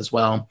buttons as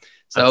well.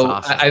 So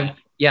awesome.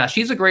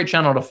 She's a great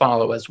channel to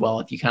follow as well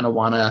if you kind of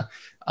want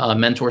to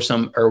mentor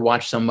or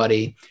watch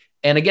somebody.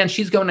 And again,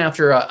 she's going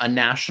after a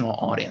national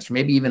audience, or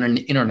maybe even an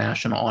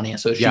international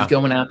audience. So she's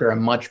going after a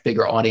much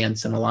bigger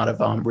audience than a lot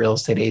of real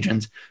estate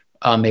agents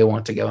may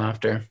want to go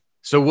after.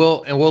 So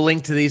we'll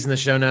link to these in the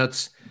show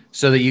notes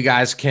so that you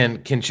guys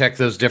can check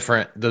those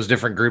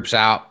different groups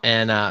out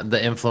and the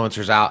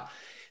influencers out.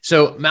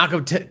 So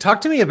Malcolm, talk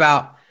to me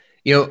about,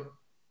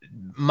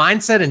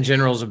 mindset in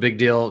general is a big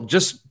deal,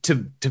 just to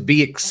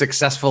be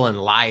successful in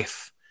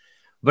life.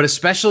 But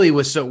especially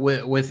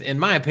with, in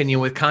my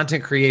opinion, with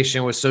content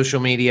creation, with social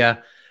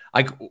media,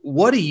 like,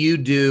 what do you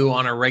do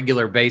on a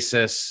regular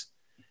basis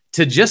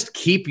to just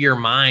keep your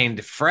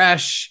mind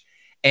fresh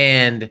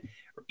and,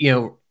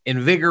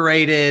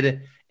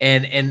 invigorated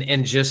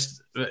and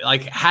just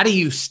like, how do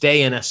you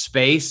stay in a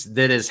space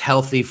that is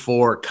healthy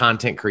for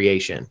content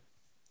creation?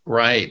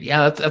 Right.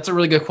 Yeah, that's a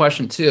really good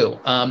question too.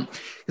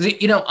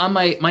 Because, on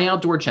my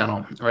outdoor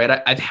channel, right,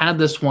 I've had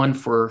this one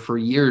for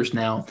years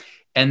now.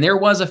 And there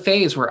was a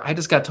phase where I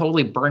just got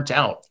totally burnt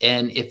out.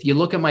 And if you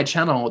look at my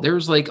channel,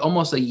 there's like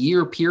almost a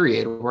year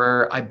period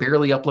where I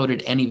barely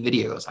uploaded any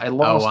videos. I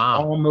lost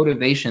all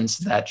motivations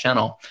to that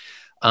channel.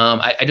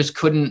 I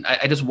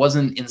just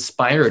wasn't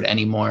inspired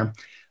anymore.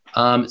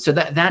 So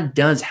that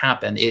does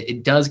happen.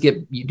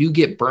 You do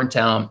get burnt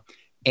out.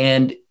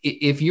 And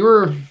if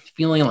you're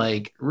feeling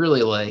like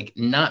really like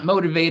not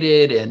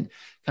motivated and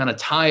kind of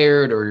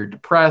tired or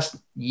depressed,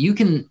 you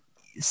can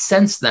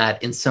sense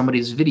that in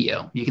somebody's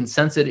video. You can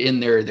sense it in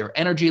their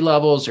energy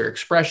levels, their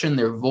expression,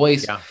 their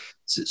voice. Yeah.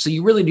 So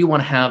you really do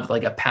want to have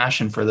like a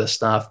passion for this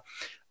stuff.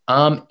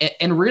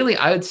 And really,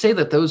 I would say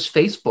that those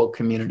Facebook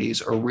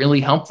communities are really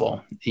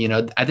helpful.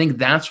 I think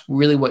that's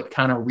really what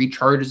kind of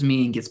recharges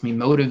me and gets me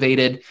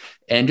motivated,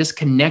 and just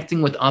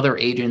connecting with other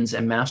agents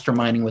and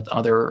masterminding with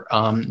other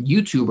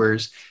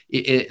YouTubers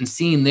and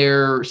seeing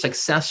their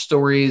success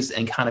stories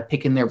and kind of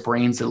picking their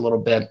brains a little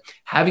bit.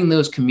 Having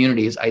those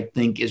communities, I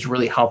think, is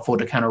really helpful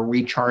to kind of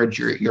recharge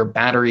your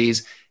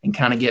batteries and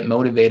kind of get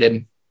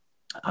motivated.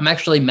 I'm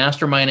actually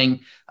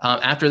masterminding.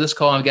 After this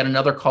call, I've got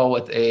another call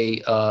with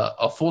a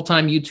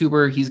full-time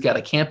YouTuber. He's got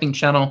a camping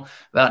channel,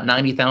 about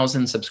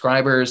 90,000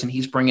 subscribers, and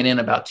he's bringing in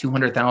about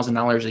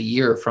 $200,000 a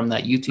year from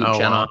that YouTube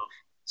channel. Wow.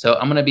 So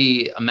I'm going to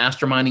be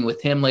masterminding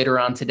with him later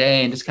on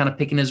today and just kind of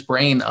picking his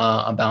brain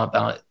about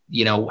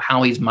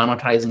how he's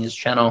monetizing his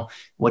channel,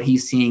 what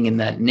he's seeing in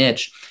that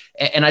niche.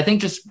 And I think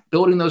just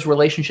building those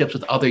relationships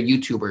with other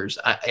YouTubers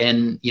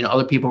and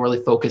other people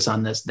really focus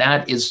on this.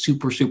 That is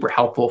super, super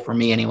helpful for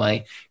me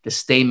anyway, to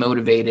stay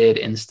motivated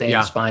and stay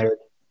inspired.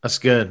 That's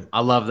good.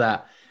 I love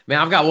that. Man,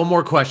 I've got one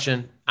more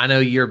question. I know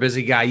you're a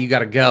busy guy. You got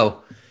to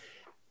go.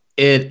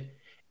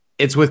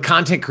 It's with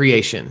content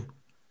creation.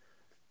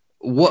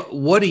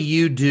 What do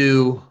you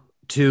do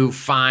to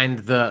find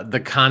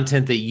the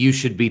content that you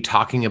should be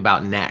talking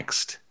about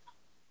next?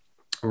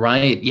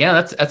 Right. Yeah,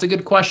 that's a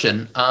good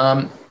question.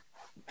 That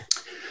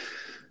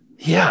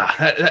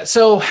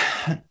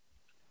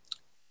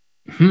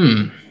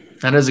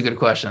is a good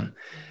question.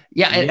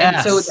 Yeah.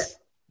 And so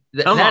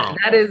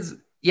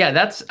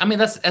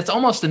that's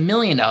almost $1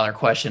 million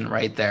question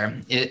right there,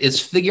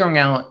 is figuring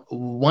out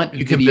what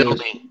you can build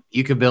me.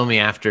 You can bill me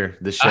after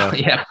the show.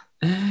 Yeah.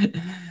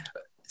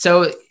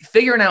 So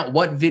figuring out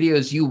what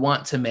videos you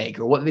want to make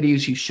or what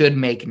videos you should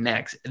make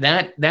next,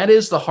 that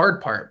is the hard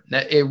part.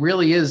 That it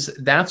really is.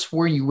 That's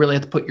where you really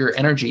have to put your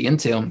energy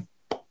into.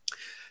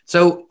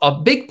 So a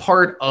big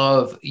part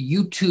of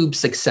YouTube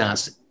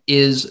success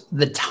is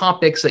the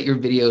topics that your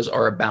videos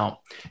are about.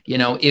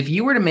 If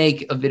you were to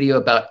make a video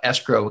about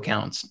escrow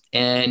accounts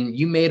and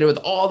you made it with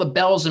all the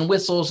bells and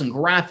whistles and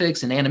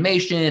graphics and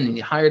animation, and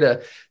you hired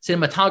a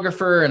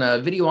cinematographer and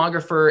a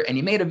videographer and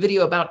you made a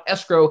video about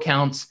escrow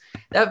accounts,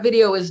 that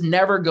video is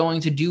never going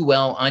to do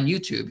well on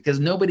YouTube because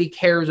nobody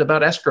cares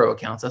about escrow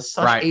accounts. That's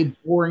such a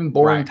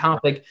boring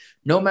topic,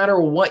 no matter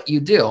what you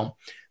do.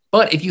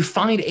 But if you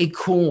find a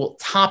cool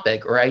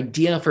topic or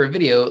idea for a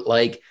video,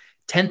 like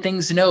 10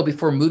 things to know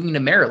before moving to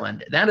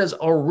Maryland, that is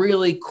a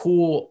really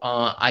cool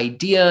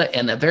idea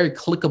and a very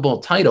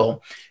clickable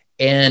title.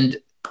 And,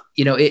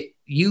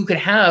 you could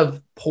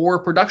have poor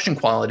production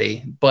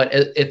quality, but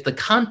if the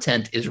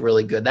content is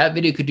really good, that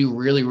video could do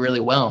really, really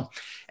well.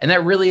 And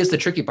that really is the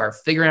tricky part,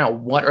 figuring out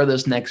what are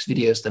those next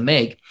videos to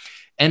make.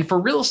 And for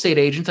real estate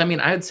agents, I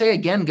would say,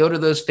 again, go to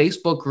those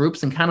Facebook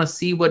groups and kind of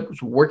see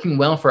what's working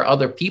well for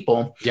other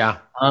people. Yeah.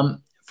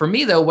 For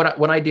me, though,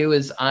 what I do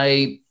is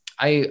I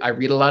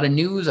read a lot of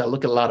news. I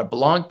look at a lot of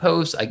blog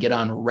posts. I get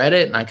on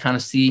Reddit and I kind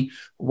of see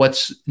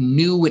what's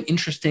new and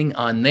interesting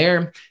on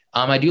there.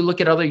 I do look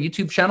at other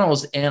YouTube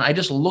channels and I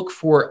just look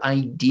for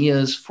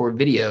ideas for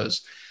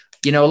videos.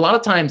 A lot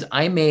of times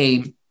I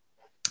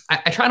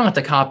try not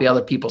to copy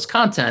other people's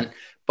content,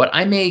 but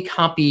I may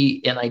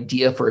copy an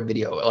idea for a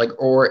video,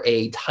 or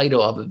a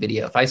title of a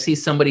video. If I see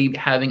somebody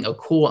having a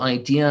cool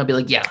idea, I'll be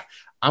like, yeah,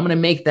 I'm going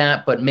to make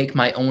that, but make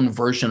my own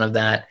version of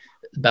that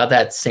about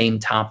that same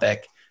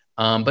topic.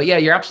 But yeah,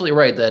 you're absolutely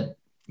right that,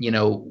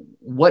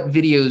 what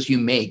videos you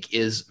make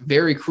is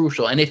very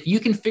crucial. And if you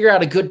can figure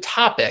out a good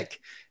topic,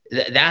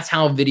 that's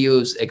how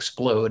videos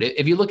explode.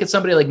 If you look at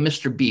somebody like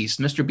Mr. Beast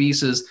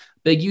is a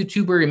big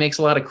YouTuber. He makes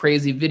a lot of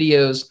crazy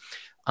videos.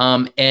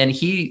 And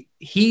he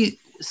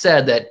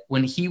said that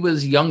when he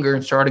was younger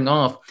and starting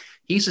off,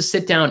 he used to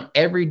sit down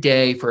every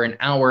day for an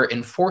hour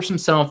and force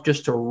himself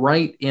just to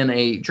write in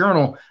a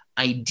journal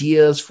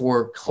ideas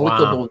for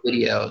clickable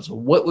videos.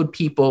 What would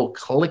people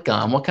click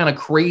on? What kind of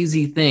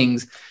crazy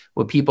things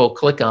would people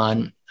click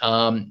on?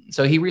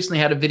 So he recently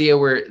had a video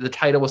where the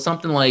title was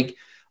something like,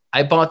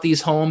 I bought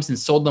these homes and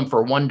sold them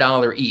for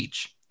 $1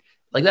 each.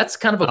 Like, that's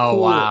kind of a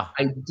cool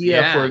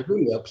idea for a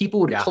video. People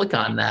would click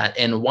on that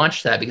and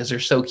watch that because they're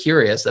so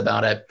curious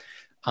about it.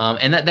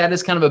 And that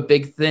is kind of a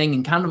big thing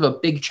and kind of a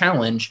big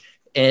challenge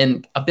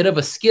and a bit of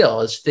a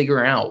skill, is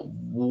figuring out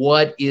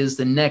what is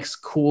the next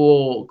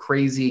cool,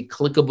 crazy,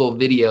 clickable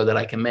video that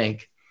I can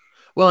make.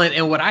 Well,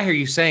 and what I hear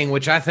you saying,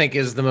 which I think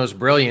is the most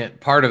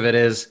brilliant part of it,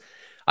 is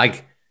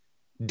like,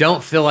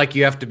 don't feel like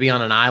you have to be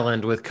on an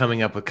island with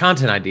coming up with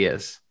content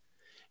ideas.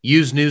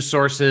 Use news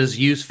sources,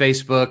 use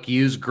Facebook,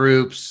 use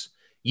groups,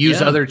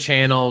 use other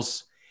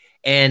channels,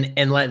 and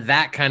let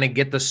that kind of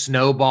get the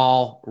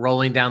snowball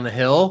rolling down the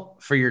hill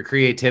for your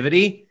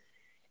creativity.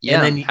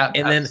 Yeah, and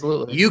then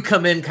you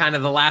come in kind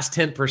of the last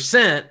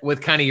 10%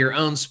 with kind of your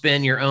own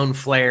spin, your own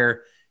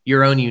flair,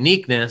 your own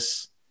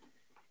uniqueness.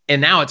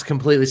 And now it's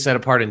completely set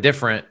apart and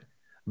different,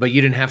 but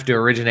you didn't have to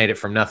originate it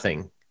from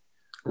nothing.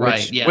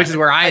 Which is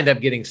where I end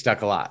up getting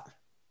stuck a lot.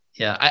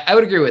 Yeah, I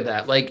would agree with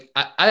that. Like,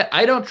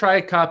 I don't try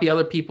to copy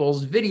other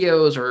people's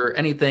videos or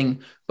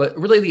anything, but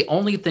really the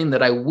only thing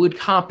that I would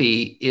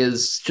copy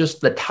is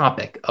just the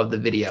topic of the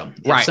video.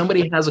 If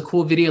somebody has a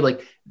cool video,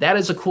 like, that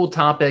is a cool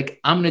topic,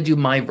 I'm going to do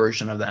my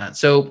version of that.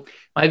 So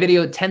my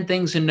video, 10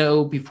 things to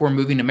know before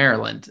moving to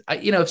Maryland.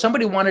 If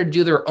somebody wanted to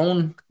do their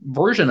own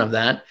version of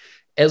that,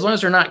 as long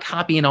as they're not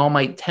copying all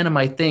 10 of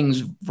my things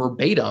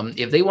verbatim,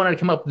 if they wanted to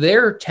come up with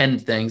their 10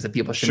 things that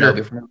people should know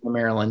before moving to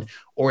Maryland,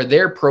 or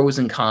their pros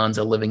and cons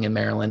of living in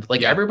Maryland,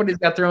 everybody's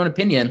got their own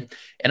opinion,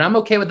 and I'm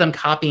okay with them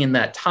copying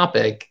that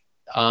topic.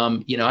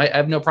 I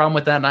have no problem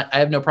with that. And I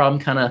have no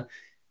problem kind of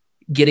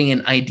getting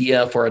an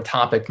idea for a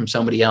topic from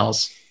somebody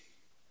else.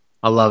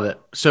 I love it.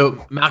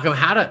 So Malcolm,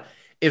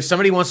 if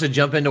somebody wants to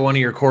jump into one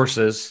of your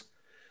courses,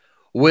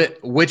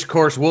 which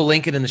course, we'll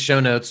link it in the show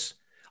notes,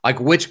 like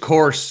which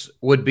course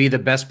would be the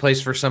best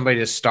place for somebody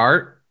to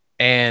start,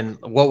 and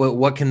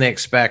what can they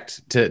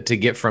expect to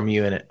get from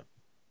you in it?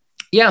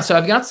 Yeah, so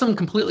I've got some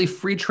completely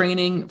free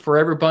training for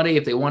everybody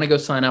if they want to go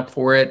sign up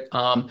for it.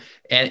 And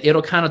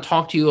it'll kind of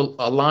talk to you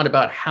a lot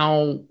about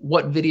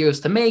what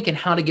videos to make and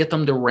how to get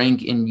them to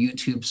rank in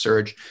YouTube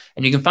search.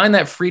 And you can find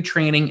that free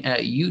training at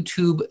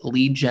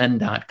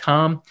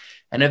youtubeleadgen.com.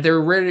 And if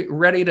they're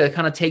ready to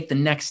kind of take the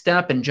next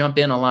step and jump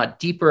in a lot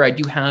deeper, I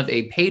do have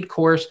a paid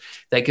course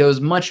that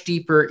goes much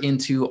deeper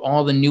into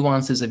all the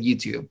nuances of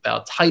YouTube,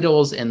 about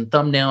titles and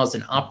thumbnails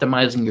and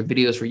optimizing your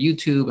videos for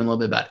YouTube, and a little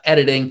bit about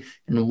editing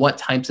and what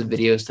types of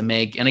videos to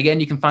make. And again,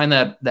 you can find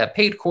that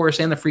paid course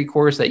and the free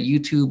course at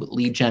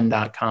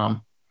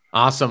youtubeleadgen.com.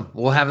 Awesome.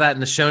 We'll have that in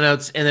the show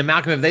notes. And then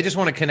Malcolm, if they just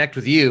want to connect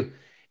with you,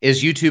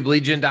 is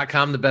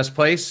youtubeleadgen.com the best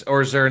place,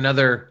 or is there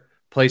another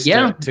place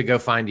to go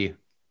find you?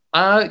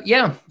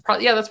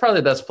 That's probably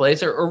the best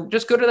place, or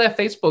just go to that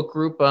Facebook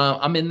group.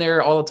 I'm in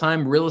there all the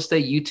time. Real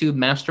Estate YouTube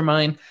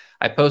Mastermind.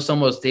 I post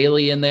almost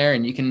daily in there,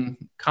 and you can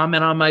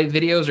comment on my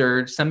videos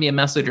or send me a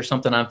message or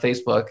something on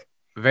Facebook.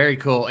 Very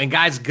cool. And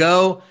guys,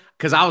 go,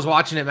 because I was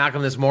watching it,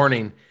 Malcolm, this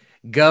morning.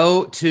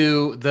 Go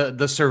to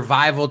the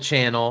survival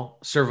channel,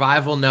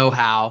 Survival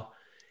Know-How,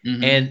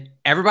 and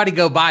everybody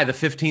go buy the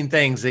 15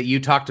 things that you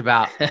talked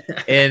about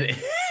in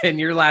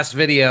your last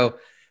video.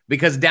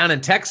 Because down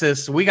in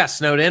Texas, we got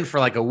snowed in for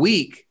like a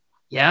week.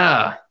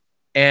 Yeah.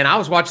 And I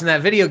was watching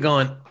that video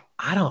going,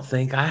 I don't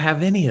think I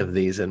have any of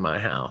these in my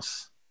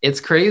house.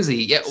 It's crazy.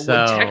 Yeah.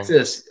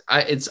 Texas,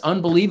 it's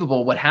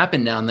unbelievable what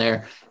happened down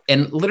there.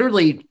 And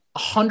literally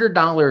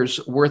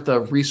 $100 worth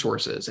of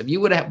resources. If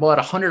you would have bought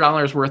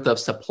 $100 worth of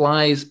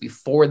supplies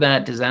before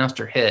that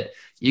disaster hit,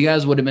 you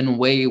guys would have been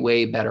way,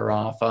 way better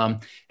off. So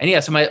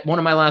one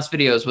of my last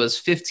videos was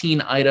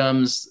 15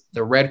 items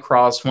the Red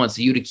Cross wants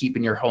you to keep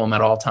in your home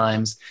at all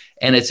times.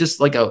 And it's just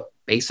like a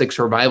basic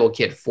survival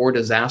kit for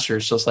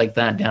disasters just like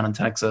that down in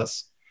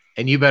Texas.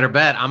 And you better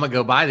bet I'm going to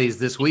go buy these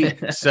this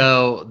week.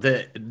 So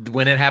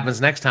when it happens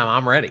next time,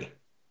 I'm ready.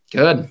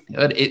 Good.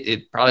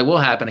 It probably will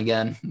happen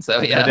again. So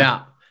yeah. No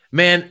doubt.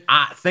 Man,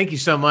 thank you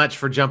so much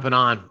for jumping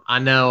on. I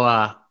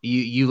know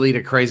you lead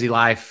a crazy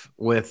life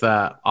with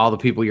all the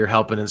people you're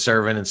helping and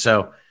serving. And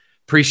so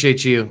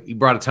appreciate you. You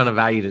brought a ton of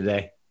value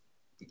today.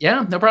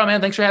 Yeah, no problem,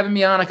 man. Thanks for having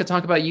me on. I could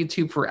talk about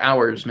YouTube for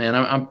hours,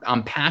 man.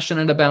 I'm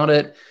passionate about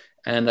it.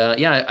 And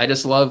I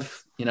just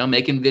love,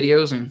 making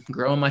videos and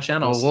growing my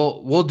channels.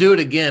 Well, we'll do it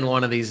again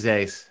one of these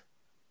days.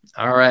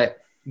 All right.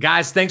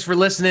 Guys, thanks for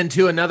listening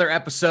to another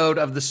episode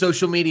of the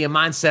Social Media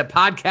Mindset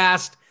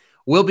Podcast.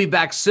 We'll be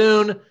back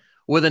soon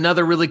with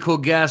another really cool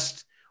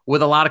guest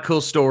with a lot of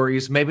cool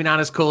stories. Maybe not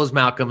as cool as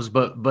Malcolm's,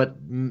 but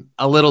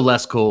a little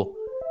less cool.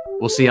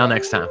 We'll see y'all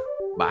next time.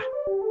 Bye.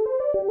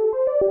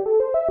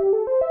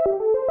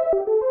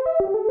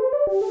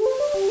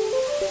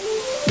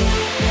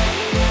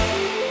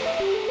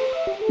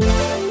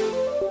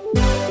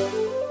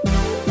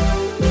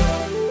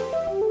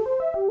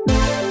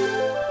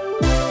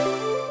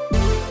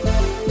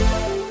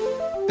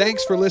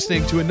 Thanks for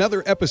listening to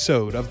another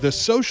episode of the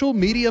Social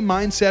Media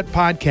Mindset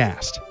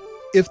Podcast.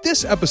 If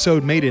this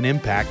episode made an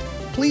impact,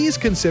 please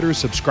consider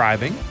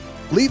subscribing,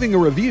 leaving a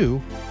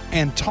review,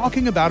 and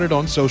talking about it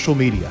on social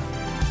media.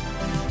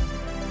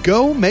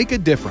 Go make a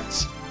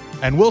difference,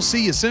 and we'll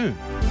see you soon.